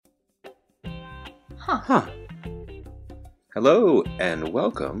Huh. Hello and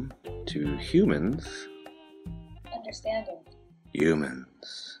welcome to Humans. Understanding.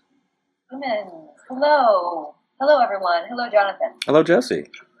 Humans. Humans. Hello. Hello, everyone. Hello, Jonathan. Hello, Jesse.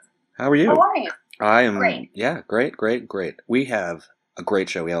 How are you? How are you? I am. Great. Yeah, great. We have a great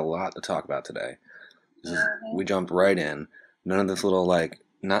show. We have a lot to talk about today. We jumped right in. None of this little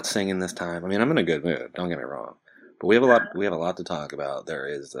not singing this time. I mean, I'm in a good mood. Don't get me wrong, but we have a lot. We have a lot to talk about. There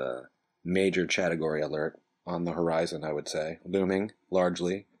is a major category alert on the horizon. I would say looming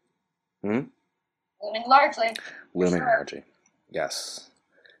largely. Looming largely. Looming largely. Yes.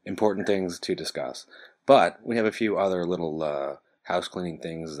 Important things to discuss. But we have a few other little house cleaning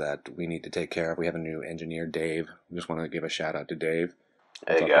things that we need to take care of. We have a new engineer, Dave. I just want to give a shout out to Dave.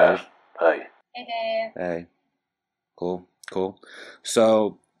 Hey guys. Dave? Hey. Hey, Dave. Hey. Cool.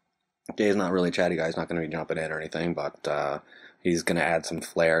 So, Dave's not really a chatty guy. He's not going to be jumping in or anything, but he's going to add some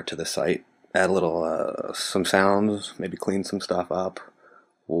flair to the site. Add a little, some sounds, maybe clean some stuff up.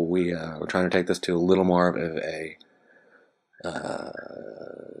 We're trying to take this to a little more of a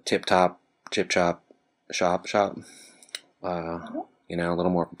tip-top, chip-chop shop. You know, a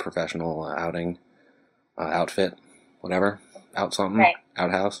little more professional outing, outfit, whatever, out something, Right.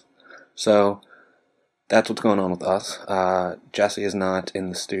 outhouse. So that's what's going on with us. Jessie is not in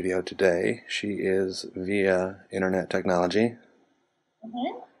the studio today. She is via internet technology.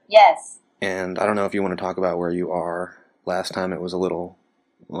 Yes. And I don't know if you want to talk about where you are. Last time it was a little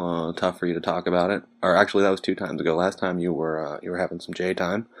tough for you to talk about it. Or actually, that was 2 times ago. Last time you were having some J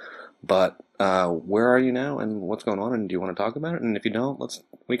time. But where are you now, and what's going on? And do you want to talk about it? And if you don't,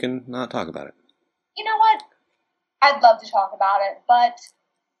 we can not talk about it. You know what? I'd love to talk about it, but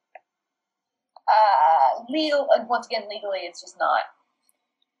legally, it's just not.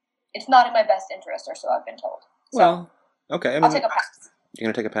 It's not in my best interest, or so I've been told. So, Well, okay. I'll take a pass. You're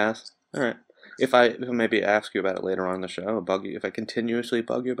gonna take a pass? All right. If I maybe ask you about it later on in the show, bug you. If I continuously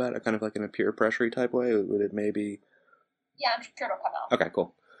bug you about it, kind of like in a peer pressure type way, would it maybe? Yeah, I'm sure it'll come out. Okay,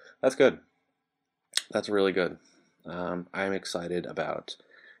 cool. That's good. That's really good. I'm excited about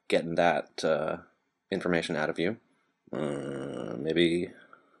getting that information out of you. Maybe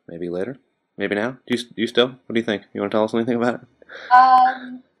later. Maybe now. Do you still? What do you think? You want to tell us anything about it?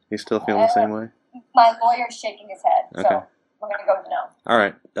 You still feeling the same way? My lawyer's shaking his head, Okay. so we're gonna go with no. All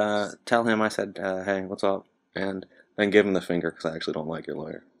right. Tell him I said, hey, what's up? And then give him the finger because I actually don't like your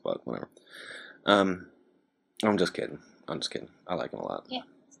lawyer. But whatever. I'm just kidding. I like him a lot. Yeah,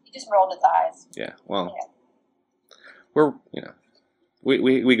 he just rolled his eyes. Yeah. Well, Yeah. we're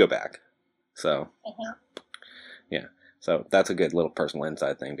we go back. So yeah. So that's a good little personal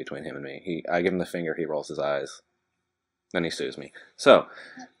inside thing between him and me. I give him the finger, he rolls his eyes, then he sues me. So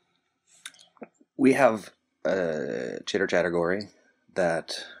we have a chitter category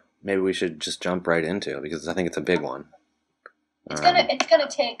that maybe we should just jump right into because I think it's a big one. It's gonna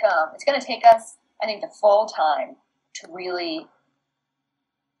take us, I think, the full time to really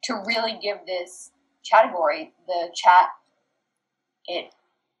give this category the chat it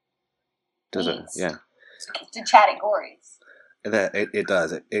Does it? needs. Yeah. The categories. That it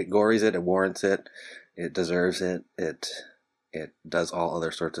does. It gories it. It warrants it. It deserves it. It does all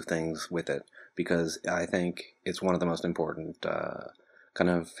other sorts of things with it because I think it's one of the most important kind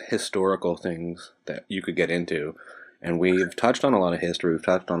of historical things that you could get into. And we've touched on a lot of history. We've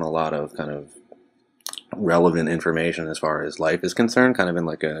touched on a lot of kind of relevant information as far as life is concerned, kind of in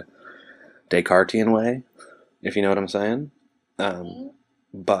like a Descartesian way, if you know what I'm saying.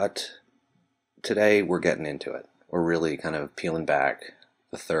 But today we're getting into it. We're really kind of peeling back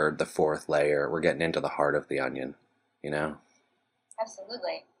the 3rd, the 4th layer. We're getting into the heart of the onion, you know?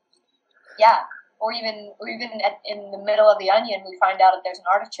 Absolutely. Yeah. Or even in the middle of the onion, we find out that there's an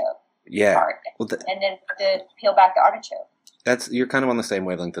artichoke. Yeah. Part, and then to peel back the artichoke. You're kind of on the same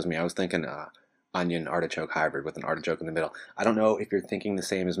wavelength as me. I was thinking onion artichoke hybrid with an artichoke in the middle. I don't know if you're thinking the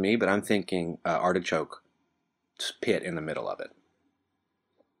same as me, but I'm thinking artichoke pit in the middle of it.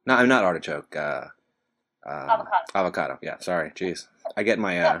 No, I'm not artichoke. Avocado. Yeah, sorry. Jeez. I get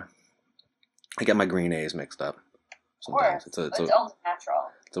my green A's mixed up. Sometimes it's only natural.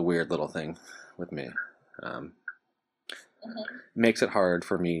 It's a weird little thing with me. Makes it hard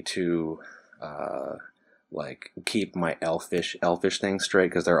for me to keep my elfish thing straight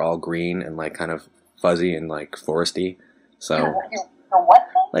because they're all green and like kind of fuzzy and like foresty. So Your what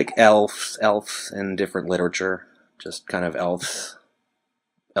thing? like elves in different literature, just kind of elves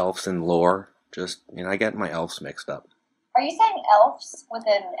and lore. Just I get my elves mixed up. Are you saying elves with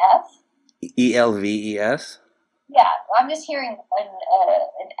an F? ELVES? Yeah, I'm just hearing an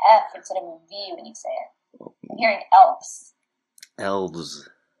F instead of a V when you say it. I'm hearing elves. Elves.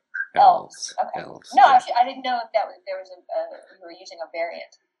 Elves. Okay. Elves. No, Yeah. I didn't know if there was you were using a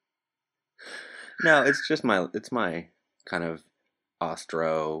variant. No, it's my kind of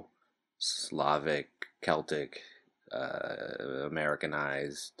Austro, Slavic, Celtic,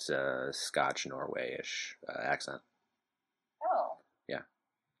 Americanized, Scotch, Norwayish accent. Oh. Yeah.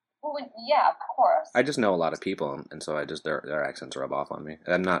 Well, yeah, of course. I just know a lot of people, and so I just their accents rub off on me.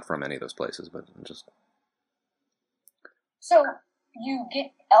 I'm not from any of those places, but I'm just. So you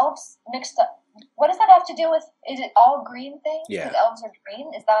get elves mixed up. What does that have to do with? Is it all green things? Yeah. Because elves are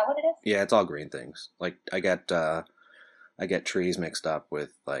green. Is that what it is? Yeah, it's all green things. Like I get trees mixed up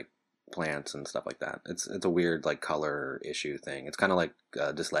with like plants and stuff like that. It's a weird like color issue thing. It's kind of like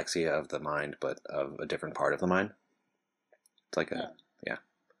dyslexia of the mind, but of a different part of the mind. It's like a yeah.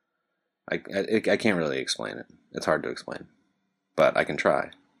 I can't really explain it. It's hard to explain, but I can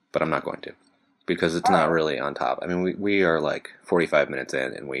try. But I'm not going to because it's not really on top. I mean, we are like 45 minutes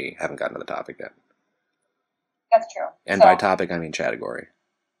in and we haven't gotten to the topic yet. That's true. And by topic, I mean category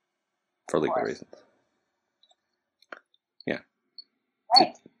for legal reasons. Yeah.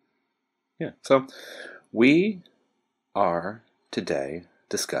 Right. Yeah. So we are today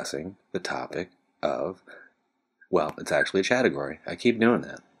discussing the topic of, well, it's actually a category. I keep doing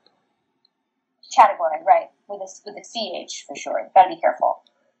that. Category, right? With a CH for sure. Gotta be careful.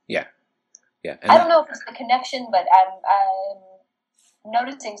 Yeah. Yeah. And I don't know if it's the connection, but I'm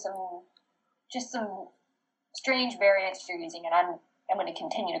noticing some strange variants you're using, and I'm going to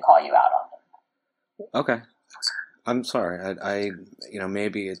continue to call you out on them. Okay. I'm sorry. I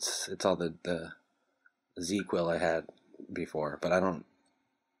maybe it's all the ZQL I had before, but I don't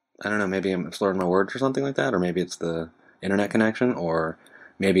know. Maybe I'm slurring my words or something like that, or maybe it's the internet connection, or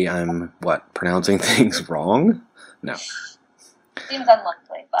maybe I'm pronouncing things wrong. No. Seems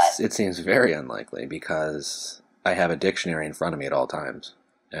unlikely, but it seems very unlikely because I have a dictionary in front of me at all times,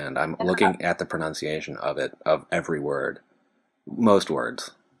 and I'm looking at the pronunciation of every word, most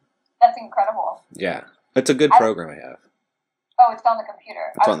words. That's incredible. Yeah, it's a good program I have. Oh, it's on the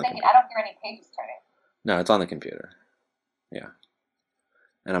computer. I was thinking, I don't hear any pages turning. No, it's on the computer. Yeah,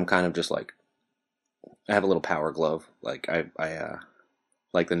 and I'm kind of just like, I have a little Power Glove, like I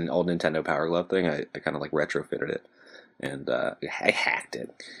like the old Nintendo Power Glove thing. I kind of like retrofitted it. And I hacked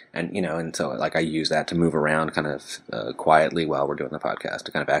it, and so like I use that to move around kind of quietly while we're doing the podcast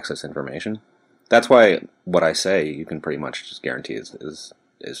to kind of access information. That's why what I say you can pretty much just guarantee is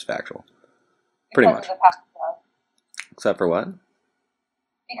factual, pretty much. Except for what?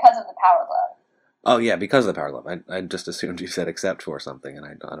 Because of the Power Glove. Oh yeah, because of the Power Glove. I just assumed you said except for something, and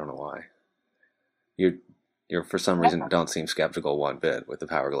I don't know why. You're for some reason don't seem skeptical one bit with the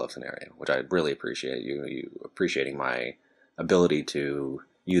Power Glove scenario, which I really appreciate. You appreciating my ability to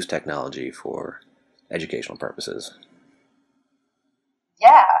use technology for educational purposes.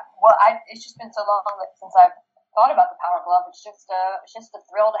 Yeah, well, it's just been so long since I've thought about the Power Glove. It's just a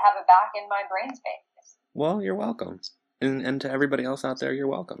thrill to have it back in my brain space. Well, you're welcome, and to everybody else out there, you're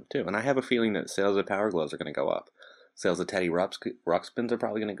welcome too. And I have a feeling that sales of Power Gloves are going to go up. Sales of Teddy Ruxpins are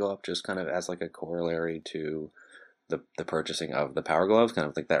probably going to go up just kind of as like a corollary to the purchasing of the Power Gloves, kind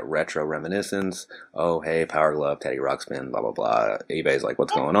of like that retro reminiscence. Oh, hey, Power Glove, Teddy Ruxpin, blah, blah, blah. eBay's like,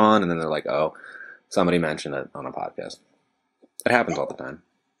 what's going on? And then they're like, oh, somebody mentioned it on a podcast. It happens all the time.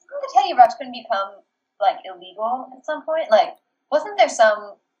 Didn't the Teddy Ruxpin become like illegal at some point? Like, wasn't there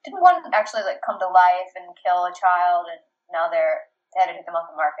didn't one actually like come to life and kill a child and now they had to take them off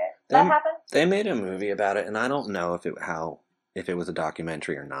the market? Did that happen? They made a movie about it, and I don't know if it was a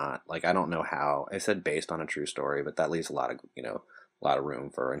documentary or not. Like, I don't know how. I said based on a true story, but that leaves a lot of room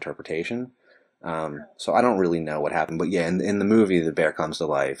for interpretation. So I don't really know what happened. But yeah, in the movie, the bear comes to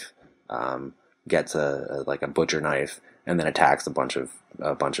life, gets a butcher knife, and then attacks a bunch of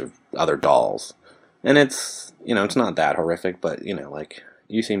other dolls. And it's it's not that horrific, but like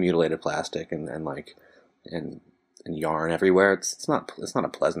you see mutilated plastic and yarn everywhere. It's not a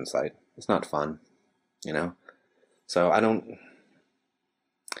pleasant sight. It's not fun, So I don't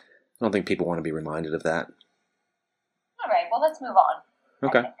think people want to be reminded of that. All right. Well, let's move on.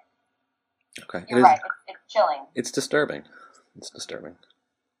 Okay. Okay. You're right. It's chilling. It's disturbing.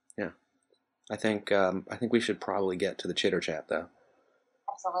 Yeah. I think we should probably get to the chitter chat though.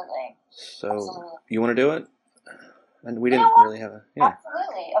 Absolutely. So you want to do it? And we didn't really have a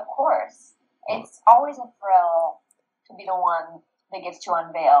Absolutely, of course. It's always a thrill to be the one that gets to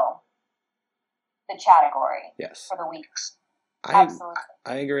unveil the category for the week. Absolutely.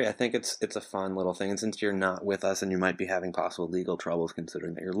 I agree. I think it's a fun little thing, and since you're not with us and you might be having possible legal troubles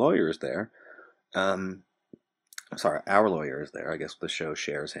considering that your lawyer is there, sorry, our lawyer is there. I guess the show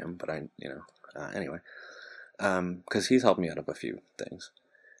shares him, but anyway, because he's helped me out of a few things.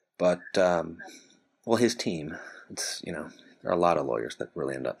 But well, his team. It's there are a lot of lawyers that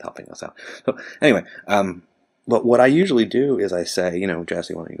really end up helping us out. So anyway, but what I usually do is I say,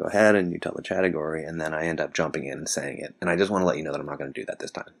 Jesse, why don't you go ahead and you tell the category, and then I end up jumping in and saying it. And I just want to let you know that I'm not going to do that this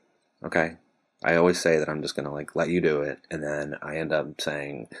time. Okay? I always say that I'm just going to let you do it, and then I end up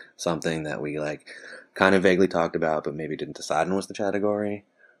saying something that we kind of vaguely talked about, but maybe didn't decide on was the category.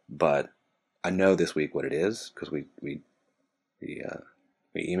 But I know this week what it is because we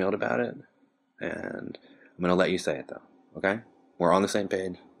emailed about it, and I'm going to let you say it though. Okay? We're on the same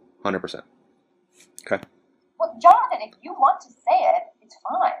page, 100%. Okay? Well, Jonathan, if you want to say it, it's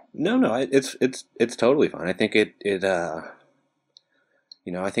fine. No, it's totally fine. I think it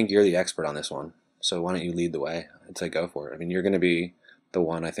I think you're the expert on this one, so why don't you lead the way? I'd say go for it. I mean, you're going to be the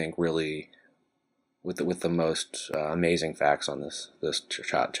one, I think, really with the most amazing facts on this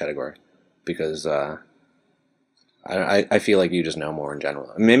category, because I feel like you just know more in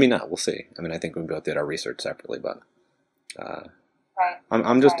general. Maybe not. We'll see. I mean, I think we both did our research separately, but right.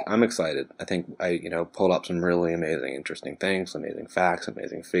 I'm excited. I think I pulled up some really amazing, interesting things, amazing facts,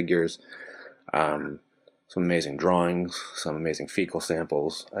 amazing figures. Some amazing drawings, some amazing fecal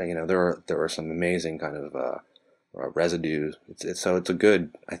samples. There are some amazing kind of residues. It's a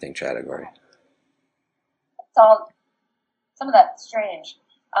good, I think, category. It's all some of that's strange.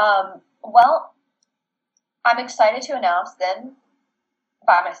 Well, I'm excited to announce then,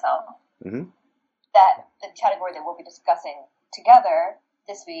 by myself, that the category that we'll be discussing together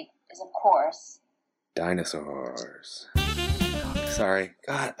this week is, of course, dinosaurs. Sorry,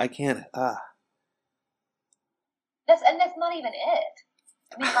 God, I can't. That's not even it.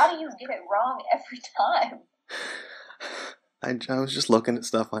 I mean, how do you get it wrong every time? I was just looking at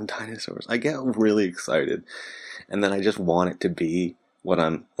stuff on dinosaurs. I get really excited, and then I just want it to be what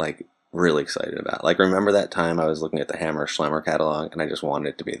I'm really excited about. Remember that time I was looking at the Hammer Schlemmer catalog, and I just wanted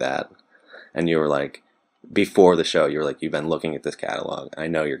it to be that. And you were before the show, you were you've been looking at this catalog. I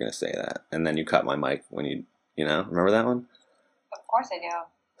know you're going to say that, and then you cut my mic when you remember that one? Of course I do.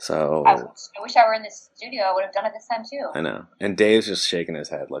 So I wish I were in this studio. I would have done it this time too. I know. And Dave's just shaking his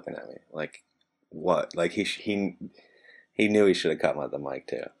head, looking at me what? He knew he should have cut the mic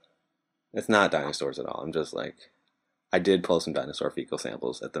too. It's not dinosaurs at all. I'm just I did pull some dinosaur fecal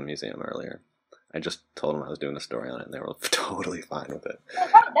samples at the museum earlier. I just told them I was doing a story on it, and they were totally fine with it.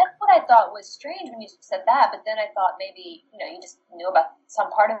 That's what I thought was strange when you said that. But then I thought maybe you just knew about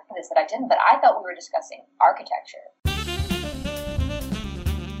some part of this that I didn't. But I thought we were discussing architecture.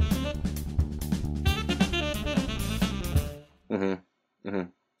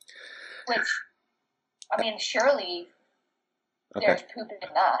 Which, I mean, surely there's poop in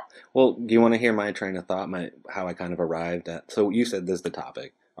that. Well, do you want to hear my train of thought, how I kind of arrived at? So you said this is the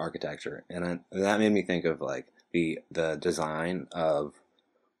topic, architecture, and that made me think of the design of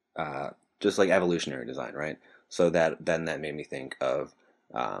just evolutionary design, right? So that made me think of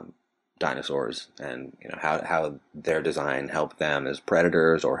dinosaurs and how their design helped them as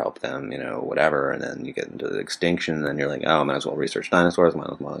predators or helped them whatever, and then you get into the extinction, and then you're I might as well research dinosaurs,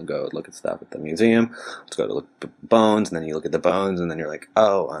 might as well go look at stuff at the museum, let's go to look at bones, and then you look at the bones, and then you're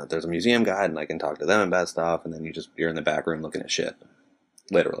there's a museum guide and I can talk to them about stuff, and then you're in the back room looking at shit,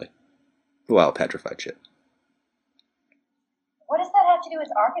 literally, petrified shit. What does that have to do with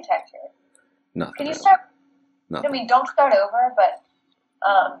architecture? Nothing. Can you start? Nothing. I mean, don't start over, but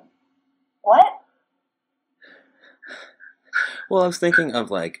what? Well, I was thinking of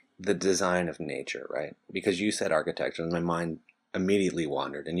the design of nature, right? Because you said architecture, and my mind immediately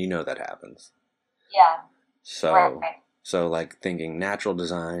wandered, and that happens. Yeah. So, right. So thinking natural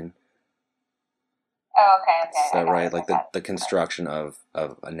design. Oh, okay. So right, the construction of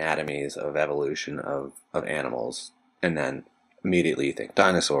anatomies, of evolution of animals, and then immediately you think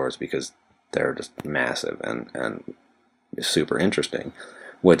dinosaurs because they're just massive and super interesting,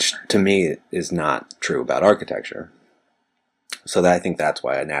 which to me is not true about architecture. So I think that's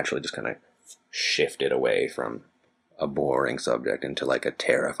why I naturally just kind of shifted away from a boring subject into a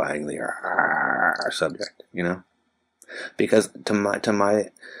terrifyingly subject, because to my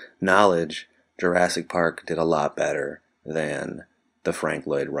knowledge, Jurassic Park did a lot better than the Frank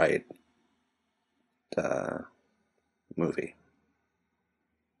Lloyd Wright movie.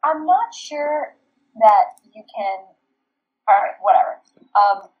 I'm not sure that you can. All right, whatever.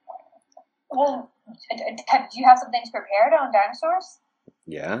 Well, do you have some things prepared on dinosaurs?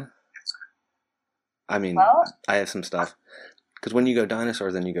 Yeah. I mean, well, I have some stuff. Because when you go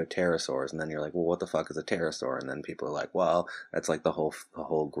dinosaurs, then you go pterosaurs, and then you're well, what the fuck is a pterosaur? And then people are well, that's the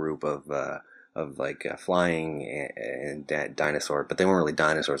whole group of like flying and dinosaur, but they weren't really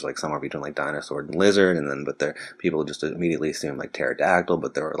dinosaurs, like somewhere between like dinosaur and lizard, and then but there people just immediately assumed like pterodactyl,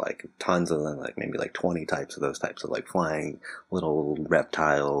 but there were like tons of them, like maybe like 20 types of those types of like flying little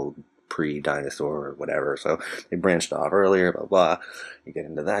reptile pre-dinosaur or whatever. So they branched off earlier, blah blah. You get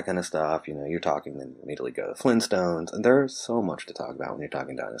into that kind of stuff, you know. You're talking, then immediately go to Flintstones, and there's so much to talk about when you're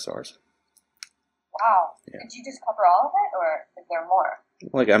talking dinosaurs. Wow. Yeah. Did you just cover all of it, or is there more?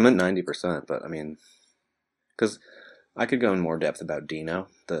 Like I meant 90%, but I mean, because I could go in more depth about Dino,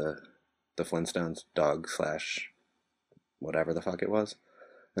 the Flintstones dog slash whatever the fuck it was,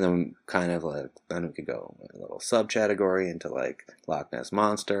 and then kind of like then we could go a little subcategory into like Loch Ness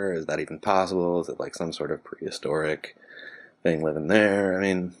monster. Is that even possible? Is it like some sort of prehistoric thing living there? I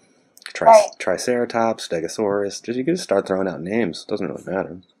mean, Right. Triceratops, Stegosaurus. Just you could just start throwing out names. Doesn't really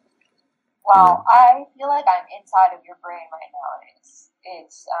matter. Wow, I feel like I'm inside of your brain right now.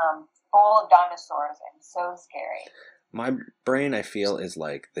 It's full of dinosaurs and so scary. My brain, I feel, is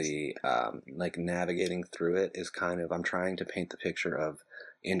like the like navigating through it is kind of. I'm trying to paint the picture of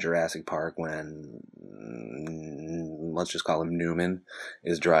in Jurassic Park when let's just call him Newman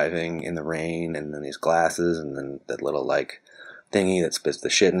is driving in the rain, and then these glasses, and then that little like thingy that spits the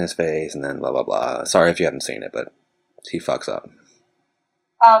shit in his face, and then blah blah blah. Sorry if you haven't seen it, but he fucks up.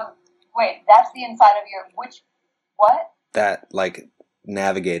 Wait, that's the inside of your what? That like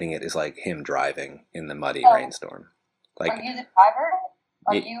navigating it is like him driving in the muddy rainstorm. Like, are you the driver?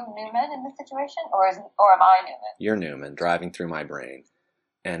 Are you Newman in this situation, or am I Newman? You're Newman driving through my brain,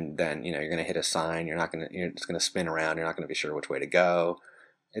 and then you're gonna hit a sign. You're just gonna spin around. You're not gonna be sure which way to go.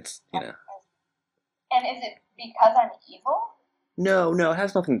 It's And is it because I'm evil? No, it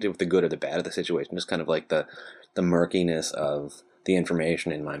has nothing to do with the good or the bad of the situation. Just kind of like the murkiness of the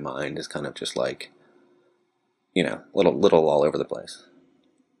information in my mind is kind of just like little all over the place.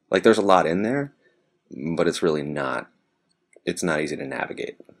 Like there's a lot in there, but it's really not. It's not easy to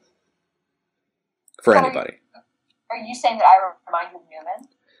navigate for anybody. Are you saying that I remind you of Newman?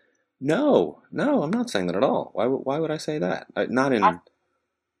 No, I'm not saying that at all. Why would I say that? Not in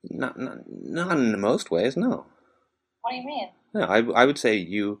most ways. No. What do you mean? No, I would say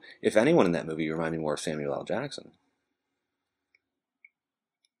you. If anyone in that movie, you remind me more of Samuel L. Jackson.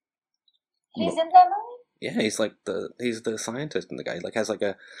 He's in that movie? Yeah, he's the scientist, and the guy like has like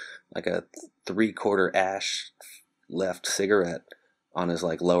a 3/4 ash left cigarette on his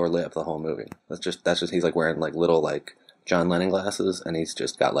like lower lip the whole movie. That's just he's like wearing like little like John Lennon glasses, and he's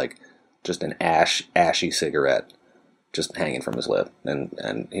just got like just an ashy cigarette just hanging from his lip,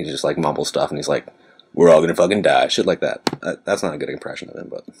 and he just like mumbles stuff, and he's like, "We're all gonna fucking die," shit like that. That's not a good impression of him,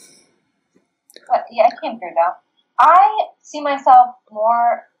 but yeah, it came through though. I see myself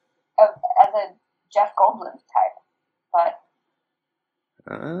more as a Jeff Goldblum type, but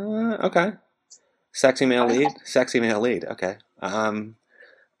okay. Sexy male lead. Okay. Sexy male lead.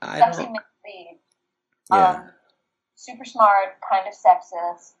 Yeah. Super smart, kind of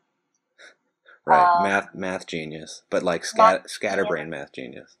sexist. Right. Math genius, but like scatterbrain math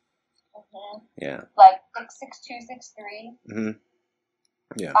genius. Mm-hmm. Yeah. Like 6'2", 6'3". Mm-hmm.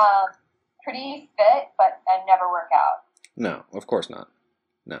 Yeah. Pretty fit, but I never work out. No, of course not.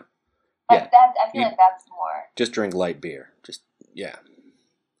 No. Yeah. I feel like that's more. Just drink light beer. Yeah.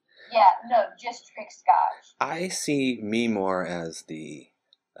 Yeah, no, just drink scotch. I see me more as the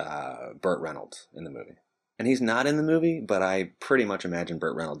Burt Reynolds in the movie. And he's not in the movie, but I pretty much imagine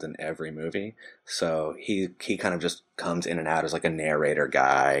Burt Reynolds in every movie. So he kind of just comes in and out as like a narrator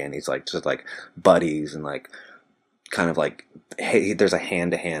guy, and he's like just like buddies, and like kind of like there's a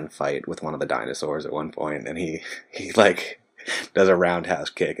hand-to-hand fight with one of the dinosaurs at one point, and he like does a roundhouse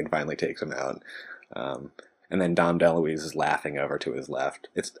kick and finally takes him out. And then Dom DeLuise is laughing over to his left.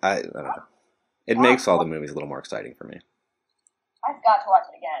 I don't know. It makes all the movies a little more exciting for me. I've got to watch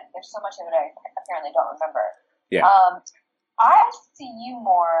it again. There's so much of it I apparently don't remember. Yeah. I see you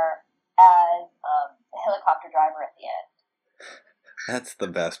more as the helicopter driver at the end. That's the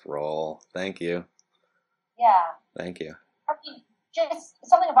best role. Thank you. Yeah. Thank you. I mean, just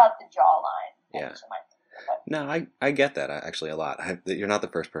something about the jawline. Yeah. No, I get that actually a lot. You're not the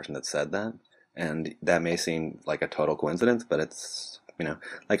first person that said that, and that may seem like a total coincidence, but it's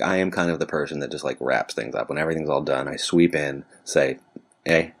like I am kind of the person that just like wraps things up when everything's all done. I sweep in, say,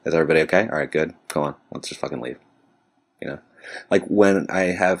 "Hey, is everybody okay? All right, good. Come on, let's just fucking leave." Like when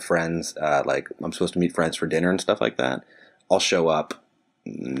I have friends, like I'm supposed to meet friends for dinner and stuff like that, I'll show up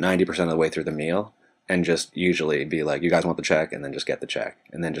 90% of the way through the meal and just usually be like, "You guys want the check?" and then just get the check,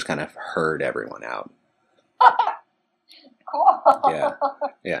 and then just kind of herd everyone out. Cool. Yeah.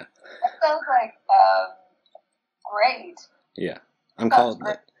 That sounds like great. Yeah. I'm called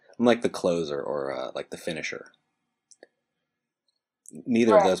I'm like the closer or like the finisher.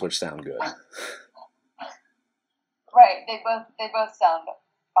 Neither Right. of those which sound good. Right. They both sound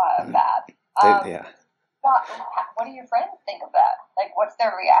bad. Yeah. What do your friends think of that? Like, what's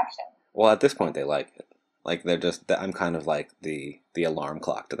their reaction? Well, at this point, they like it. Like they're just. I'm kind of like the alarm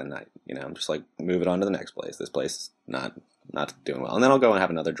clock to the night. You know, I'm just like move it on to the next place. This place is not doing well, and then I'll go and have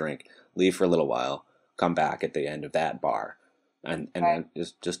another drink, leave for a little while, come back at the end of that bar, and Right. then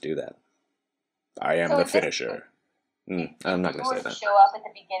just do that. I am So the at this finisher. If I'm not you going to were say to that. show up at the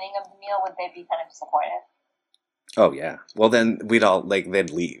beginning of the meal, would they be kind of disappointed? Oh yeah. Well, then we'd all like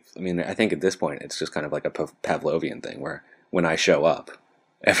they'd leave. I mean, I think at this point it's just kind of like a Pavlovian thing where when I show up,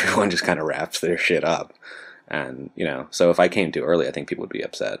 everyone just kind of wraps their shit up, and so if I came too early, I think people would be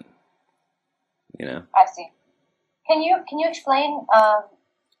upset. I see. Can you explain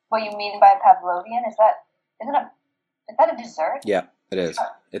what you mean by Pavlovian? Is that a dessert? Yeah, it is.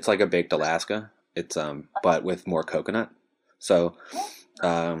 It's like a baked Alaska. It's but with more coconut. So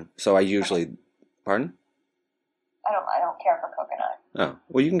I usually, pardon? I don't care for coconut. Oh,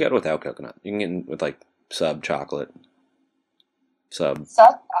 well, you can get it without coconut. You can get it with like sub chocolate, sub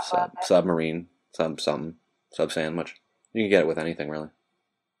submarine, sub something, sub sandwich. You can get it with anything really.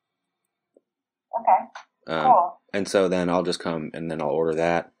 Okay. Cool. And so then I'll just come and then I'll order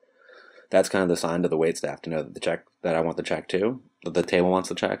that. That's kind of the sign to the waitstaff to know that I want the check too. That the table wants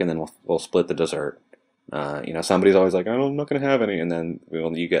the check, and then we'll split the dessert. Somebody's always like, "Oh, I'm not going to have any," and then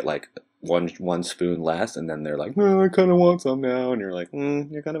you get like one spoon less, and then they're like, "No, I kind of want some now," and you're like,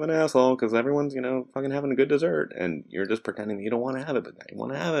 "You're kind of an asshole because everyone's fucking having a good dessert, and you're just pretending that you don't want to have it, but now you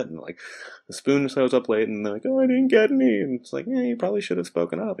want to have it." And like the spoon shows up late, and they're like, "Oh, I didn't get any," and it's like, "Yeah, you probably should have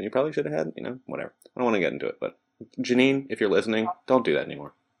spoken up, and you probably should have had, whatever." I don't want to get into it, but Janine, if you're listening, don't do that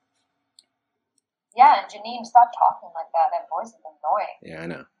anymore. Yeah, and Janine, stop talking like that. That voice is annoying. Yeah, I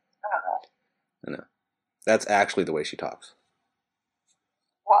know. I know. That's actually the way she talks.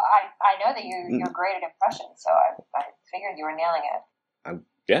 Well, I know that you're great at impressions, so I figured you were nailing it.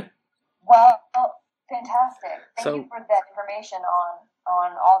 Yeah. Well, fantastic. Thank So, you for that information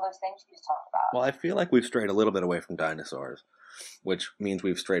on all those things you just talked about. Well, I feel like we've strayed a little bit away from dinosaurs, which means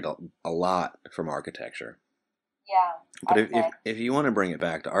we've strayed a lot from architecture. Yeah. But if you want to bring it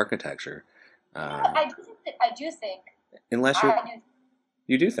back to architecture, I do think. Unless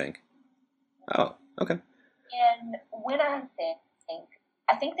you do think. Oh, okay. And when I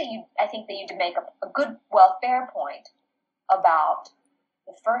think that you did make a good, fair point about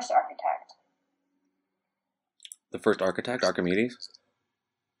the first architect. The first architect, Archimedes?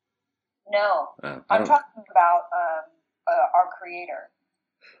 No, I'm talking about our creator.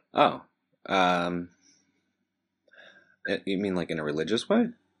 Oh, you mean like in a religious way?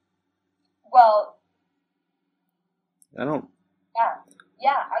 Well, I don't.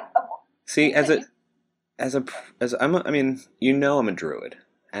 Yeah. See, I'm a druid,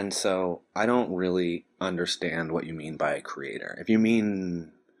 and so I don't really understand what you mean by a creator. If you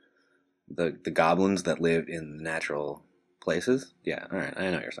mean the goblins that live in natural places, yeah, all right, I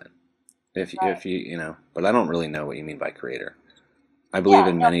know what you're saying. If you but I don't really know what you mean by creator. I believe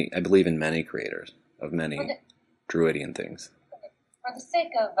I believe in many creators of many druidian things. For the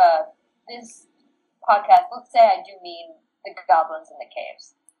sake of this podcast, let's say I do mean the goblins in the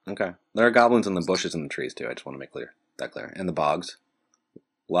caves. Okay. There are goblins in the bushes and the trees, too. I just want to make that clear. And the bogs. A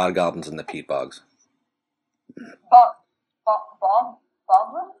lot of goblins in the peat bogs. Boglins?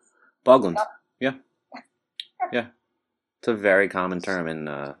 Boglins. Yeah. Yeah. It's a very common term in,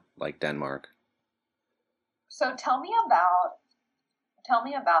 Denmark. So tell me about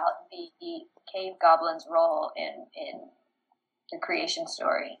the cave goblins' role in the creation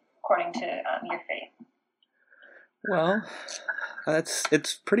story, according to your faith. Well,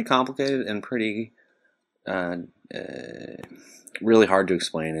 it's pretty complicated and pretty really hard to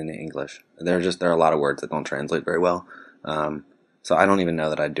explain in English. There are a lot of words that don't translate very well. So I don't even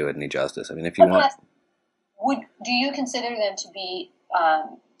know that I'd do it any justice. I mean, if you want, do you consider them to be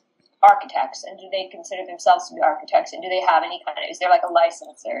architects, and do they consider themselves to be architects, and do they have any kind of, is there like a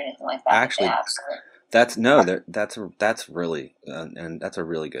license or anything like that? Actually, that's really and that's a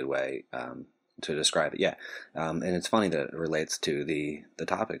really good way to describe it. Yeah, and it's funny that it relates to the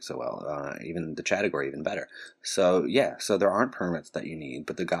topic so well, even the category even better. So yeah, so there aren't permits that you need,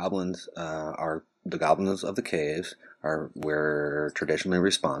 but the goblins are the goblins of the caves were traditionally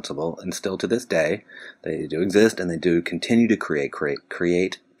responsible, and still to this day they do exist, and they do continue to create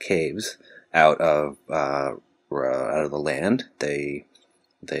caves out of the land. They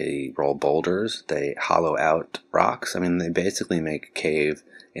roll boulders, they hollow out rocks. I mean, they basically make cave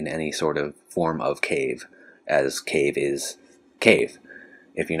in any sort of form of cave, as cave is cave.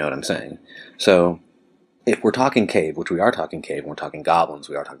 if you know what I'm saying. So if we're talking cave, which we are talking cave, and we're talking goblins,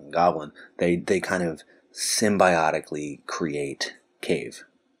 we are talking goblin, they kind of symbiotically create cave.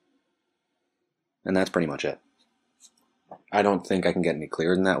 And that's pretty much it. I don't think I can get any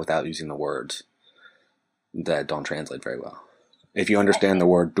clearer than that without using the words that don't translate very well. If you understand the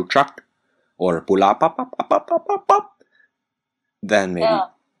word dukchak or pula pop pop pop pop pop pop, then maybe. Yeah.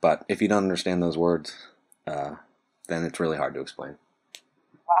 But if you don't understand those words, then it's really hard to explain.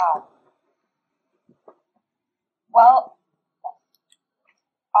 Wow. Well,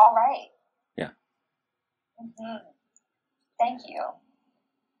 all right. Yeah. Mm-hmm. Thank you.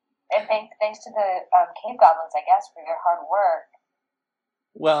 And thanks to the cave goblins, I guess, for your hard work.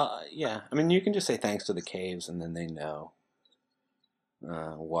 Well, yeah. I mean, you can just say thanks to the caves, and then they know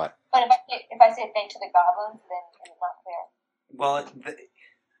what. But if I say thanks to the goblins, then it's not clear. Well,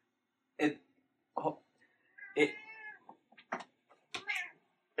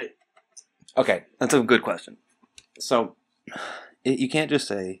 okay, that's a good question. So, you can't just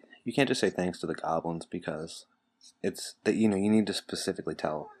say thanks to the goblins, because it's that you need to specifically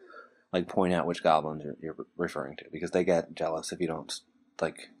point out which goblins you're referring to, because they get jealous if you don't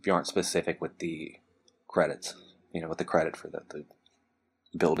if you aren't specific with the credits. With the credit for the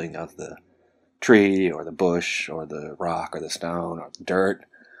building of the tree or the bush or the rock or the stone or the dirt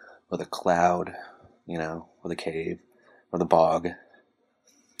or the cloud, or the cave or the bog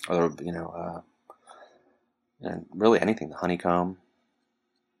or and really anything, the honeycomb,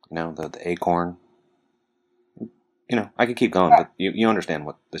 the acorn. I could keep going, but you understand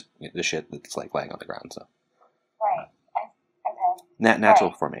what the shit that's laying on the ground. So right, okay.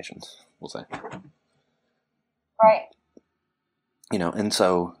 Natural formations, we'll say. Right. And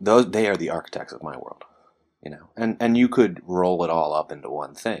so they are the architects of my world. And you could roll it all up into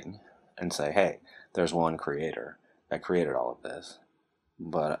one thing and say, hey, there's one creator that created all of this.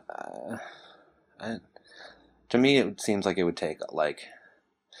 But to me, it seems like it would take all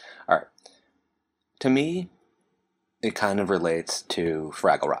right. To me, it kind of relates to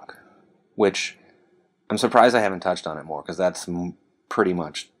Fraggle Rock, which I'm surprised I haven't touched on it more, because that's pretty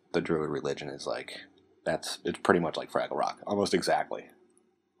much the Druid religion is it's pretty much like Fraggle Rock, almost exactly.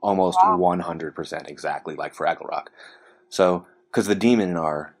 Almost 100% exactly like Fraggle Rock. So, because the demon in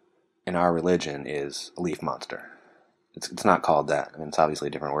our religion is a leaf monster. It's not called that. I mean, it's obviously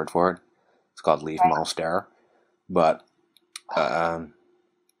a different word for it. It's called leaf monster. But, right.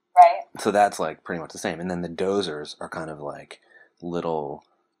 So that's pretty much the same. And then the dozers are kind of little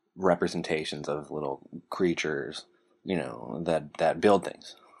representations of little creatures, that build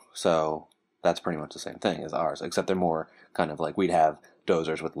things. So that's pretty much the same thing as ours, except they're more kind of we'd have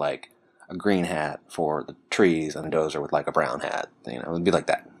dozers with a green hat for the trees and a dozer with a brown hat. It would be like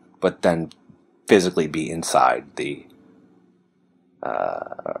that. But then physically be inside the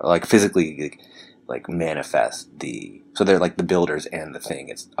physically manifest the, so they're the builders and the thing.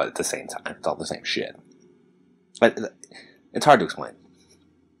 It's at the same time. It's all the same shit. But it's hard to explain.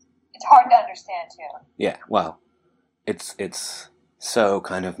 It's hard to understand too. Yeah, well, it's so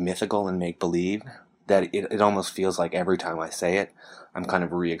kind of mythical and make believe that it almost feels like every time I say it, I'm kind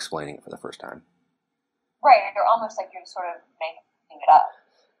of re-explaining it for the first time. Right, you're almost like you're sort of making it up.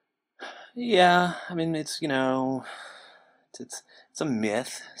 Yeah, I mean, it's a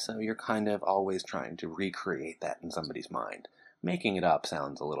myth, so you're kind of always trying to recreate that in somebody's mind. Making it up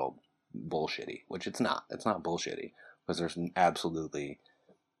sounds a little bullshitty, which it's not. It's not bullshitty, because there's absolutely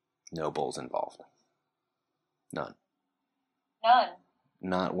no bulls involved. None.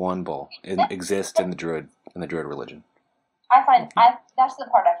 Not one bull exists in the druid religion. That's the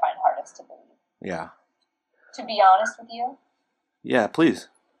part I find hardest to believe. Yeah. To be honest with you. Yeah, please.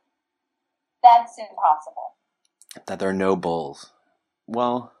 That's impossible. That there are no bulls.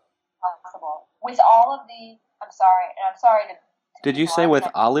 Well. Possible. With all of the, I'm sorry to did you say with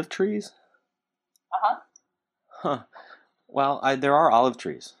olive trees? Uh-huh. Huh. Well, there are olive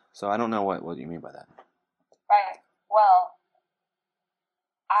trees, so I don't know what you mean by that. Right. Well,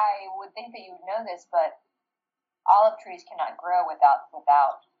 I would think that you would know this, but olive trees cannot grow without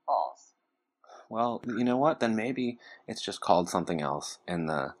bulls. Well, you know what? Then maybe it's just called something else in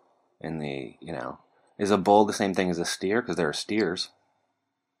the is a bull the same thing as a steer? Because there are steers.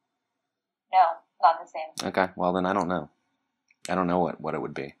 No, not the same. Okay, well then I don't know. I don't know what it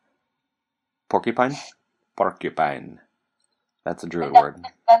would be. Porcupine? Porcupine. That's a druid word.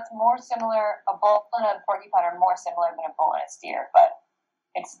 That's more similar. A bull and a porcupine are more similar than a bull and a steer, but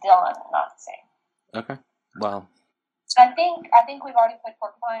it's still not the same. Okay. Well. I think we've already put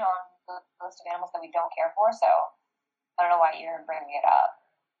porcupine on the list of animals that we don't care for, so I don't know why you're bringing it up.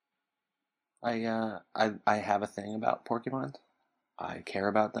 I have a thing about porcupines. I care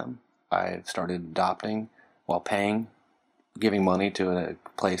about them. I've started adopting while paying, giving money to a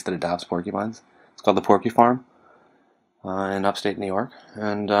place that adopts porcupines. It's called the Porky Farm in upstate New York.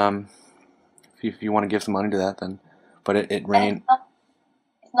 And if you want to give some money to that, then. But it rained.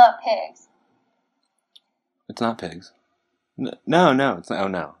 It's not pigs. It's not pigs. No, it's not. Oh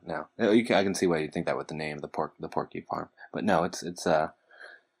no. I can see why you think that with the name, the Porky Farm. But no, it's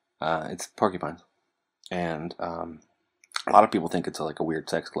porcupines, and a lot of people think it's like a weird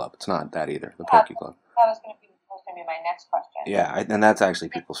sex club. It's not that either. The Porky Club. That was going to be my next question. Yeah, and that's actually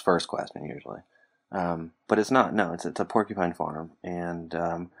people's first question usually. But it's not. No, it's a porcupine farm,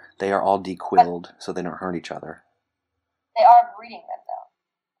 and they are all dequilled so they don't hurt each other. They are breeding them though.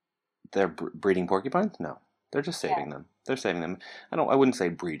 They're breeding porcupines? No, they're just saving them. They're saving them. I wouldn't say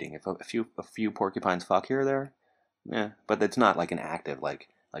breeding. If a few porcupines fuck here or there, yeah. But it's not like an active like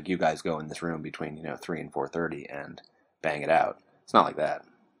you guys go in this room between 3 and 4:30 and bang it out. It's not like that.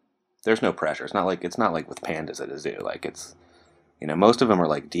 There's no pressure. It's not like with pandas at a zoo. Like it's most of them are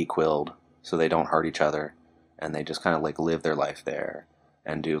like dequilled so they don't hurt each other, and they just kind of like live their life there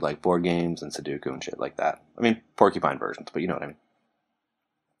and do like board games and Sudoku and shit like that. I mean porcupine versions, but you know what I mean.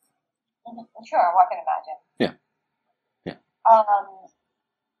 Sure, I can imagine. Yeah.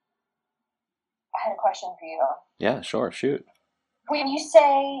 I had a question for you. Yeah, sure, shoot. When you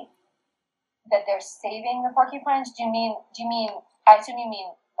say that they're saving the porcupines, do you mean? I assume you mean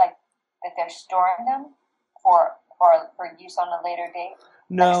like that they're storing them for use on a later date.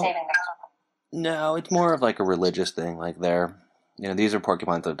 No, like saving them. No, it's more of like a religious thing. Like these are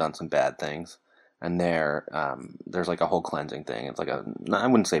porcupines that have done some bad things, and there's like a whole cleansing thing. It's like I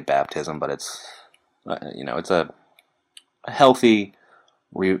wouldn't say baptism, but it's it's a healthy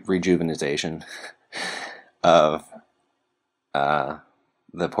rejuvenation of the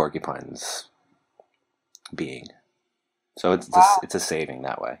porcupine's being. So it's a saving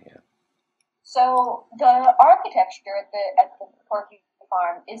that way. Yeah. So the architecture at the Porky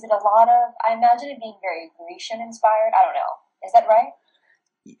Farm, is it a lot of? I imagine it being very Grecian inspired. I don't know. Is that right?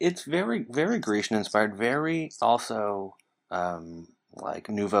 It's very, very Grecian inspired. Very also like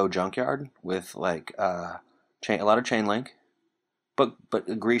Nouveau junkyard with like a lot of chain link, but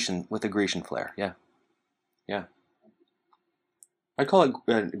a Grecian with a Grecian flair. Yeah. I'd call it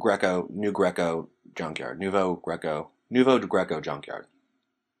New Greco junkyard, Nouveau Greco junkyard.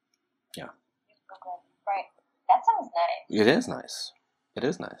 Yeah. Right. That sounds nice. It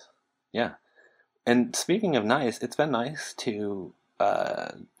is nice. Yeah. And speaking of nice, it's been nice to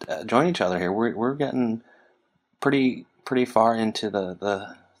join each other here. We're getting pretty far into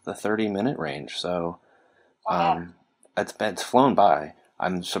the 30-minute range, so it's flown by.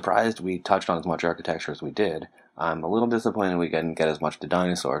 I'm surprised we touched on as much architecture as we did. I'm a little disappointed we didn't get as much to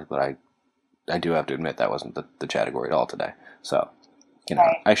dinosaurs, but I do have to admit that wasn't the category at all today. So,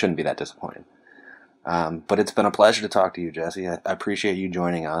 right. I shouldn't be that disappointed. But it's been a pleasure to talk to you, Jesse. I appreciate you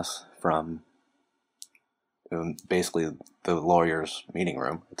joining us from basically the lawyer's meeting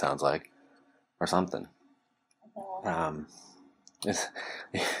room, it sounds like, or something.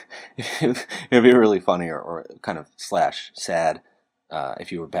 It'd be really funny or kind of / sad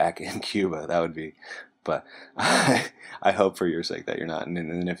if you were back in Cuba. That would be, but I hope for your sake that you're not.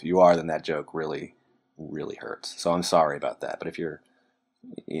 And if you are, then that joke really, really hurts. So I'm sorry about that. But if you're,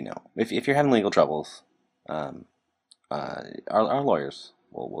 if you're having legal troubles, our lawyers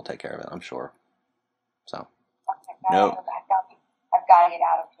will take care of it, I'm sure. So. No. I've got to get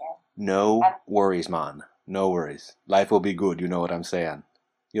out of here. No worries, man. No worries. Life will be good. You know what I'm saying.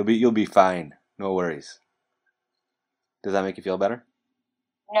 You'll be fine. No worries. Does that make you feel better?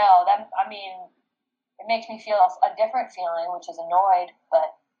 No, it makes me feel a different feeling, which is annoyed,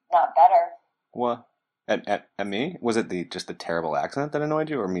 but not better. What? At me? Was it just the terrible accent that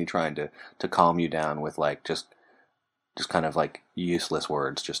annoyed you, or me trying to calm you down with like just kind of like useless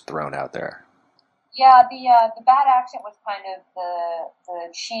words just thrown out there? Yeah, the bad accent was kind of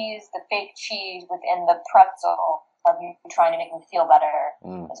the cheese, the fake cheese within the pretzel of you trying to make me feel better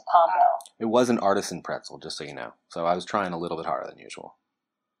as a combo. It was an artisan pretzel, just so you know. So I was trying a little bit harder than usual.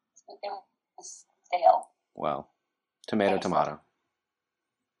 It was stale. Well, tomato paste.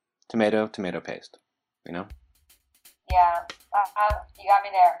 Yeah, you got me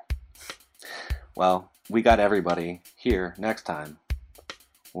there. Well, we got everybody here next time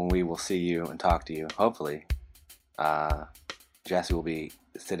when we will see you and talk to you. Hopefully, Jesse will be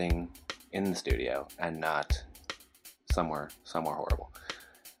sitting in the studio and not somewhere horrible.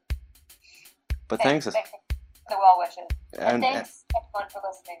 But thanks for the well wishes. And thanks everyone for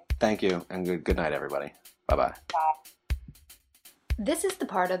listening. Thank you, and good night, everybody. Bye-bye. Bye. This is the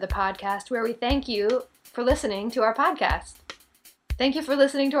part of the podcast where we thank you for listening to our podcast. Thank you for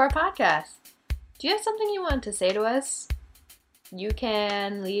listening to our podcast. Do you have something you want to say to us? You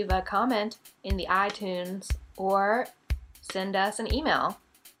can leave a comment in the iTunes or send us an email.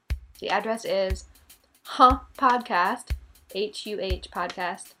 The address is huhpodcast, HUH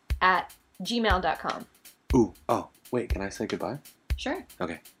podcast, @gmail.com. Ooh, oh, wait, can I say goodbye? Sure.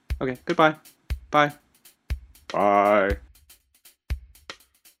 Okay, goodbye. Bye. Bye.